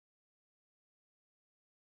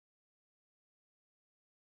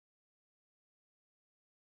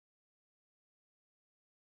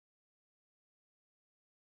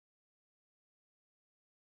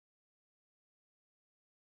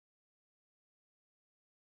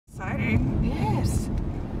game. Yes.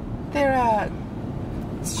 There are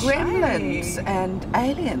gremlins Shiny. and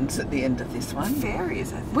aliens at the end of this one.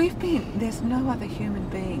 Fairies, I think. There's no other human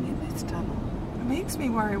being in this tunnel. It makes me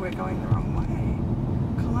worry we're going the wrong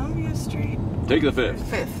way. Columbia Street. Take the fifth.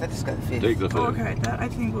 Fifth, let's go the fifth. Take the fifth. Oh, okay, that I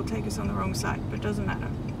think will take us on the wrong side, but doesn't matter.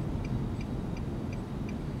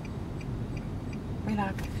 We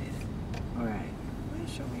like the fifth. Alright, where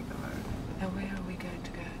shall we go? Now where are we going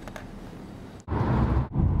to go?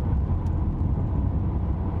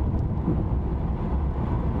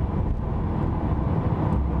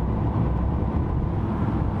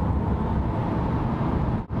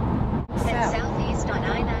 Head southeast on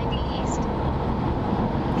I-90 East.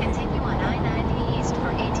 Continue on I-90 East for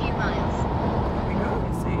 18 miles. We go.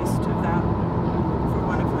 It's east of that for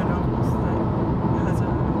one of her novels that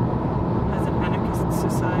has an anarchist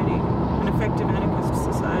society, an effective anarchist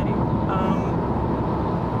society,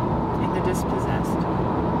 in The Dispossessed.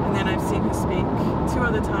 And then I've seen her speak 2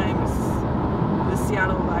 other times. The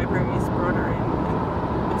Seattle Library's brought her in,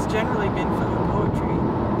 and it's generally been for her poetry.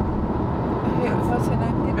 What's her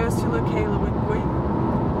name again? Ursula K. Le Guin,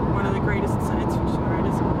 one of the greatest science fiction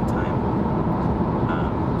writers of all time.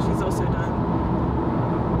 She's also done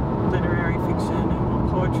literary fiction and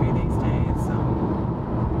poetry these days.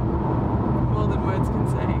 More than words can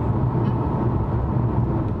say.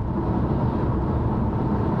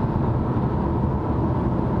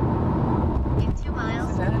 In 2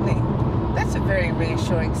 miles, Certainly. That's a very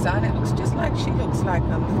reassuring sign. It looks just like she looks like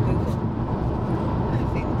on Google.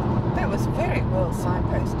 I think that was very well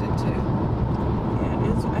signposted too. Yeah,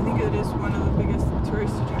 it is. I think it is one of the biggest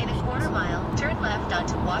tourist in attractions. a quarter mile, turn left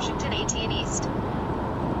onto Washington 18 East.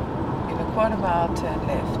 In a quarter mile, turn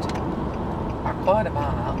left. A quarter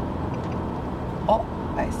mile. Oh,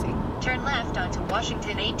 I see. Turn left onto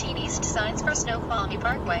Washington 18 East signs for Snoqualmie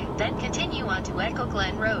Parkway, then continue onto Echo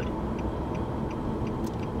Glen Road.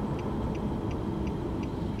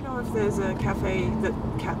 You know if there's a cafe that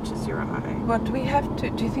catches your eye? What do we have to?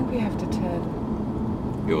 Do you think we have to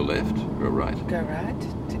turn, Go left or right. go right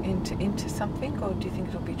into something, or do you think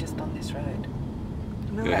it'll be just on this road?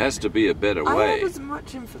 No, There has to be a better I way. have as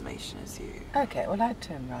much information as you. Okay, well I'd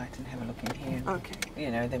turn right and have a look in here. Okay.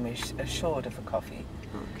 You know, then we're assured of a coffee,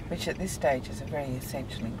 Okay. which at this stage is a very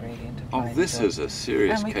essential ingredient of Oh, my this enjoy. is a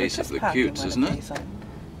serious And we could case of just the park in cutes, one isn't of it? these on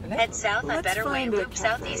the left. Head south on Let's Better Way, find a loop cafe.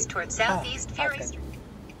 southeast towards Southeast Fury okay. Street.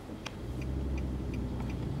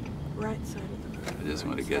 Right side of the road. I just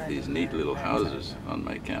want to get these neat little houses on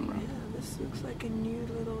my camera. Yeah, this looks like a new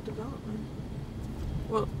little development.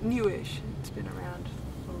 Well, newish. It's been around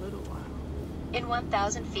a little while. In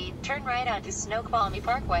 1,000 feet, turn right onto Snoqualmie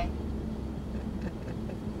Parkway.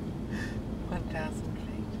 1,000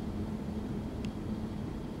 feet.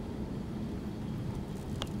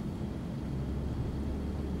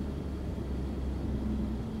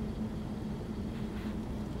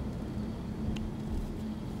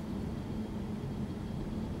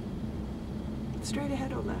 Straight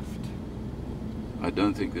ahead or left? I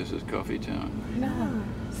don't think this is Coffee Town. No.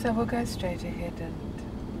 So we'll go straight ahead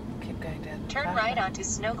and keep going down. the Turn pathway. right onto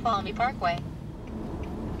Snoqualmie Parkway.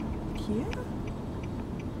 Here?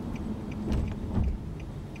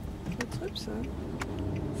 Let's hope so.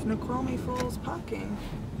 Snoqualmie Falls parking.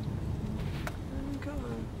 There we go.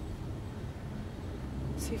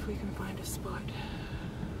 Let's see if we can find a spot.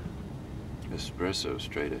 Espresso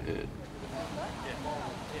straight ahead.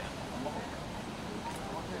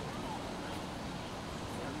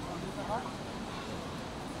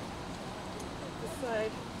 This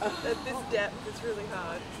side, at this depth, it's really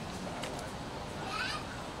hard.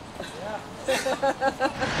 It's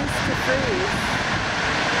to freeze.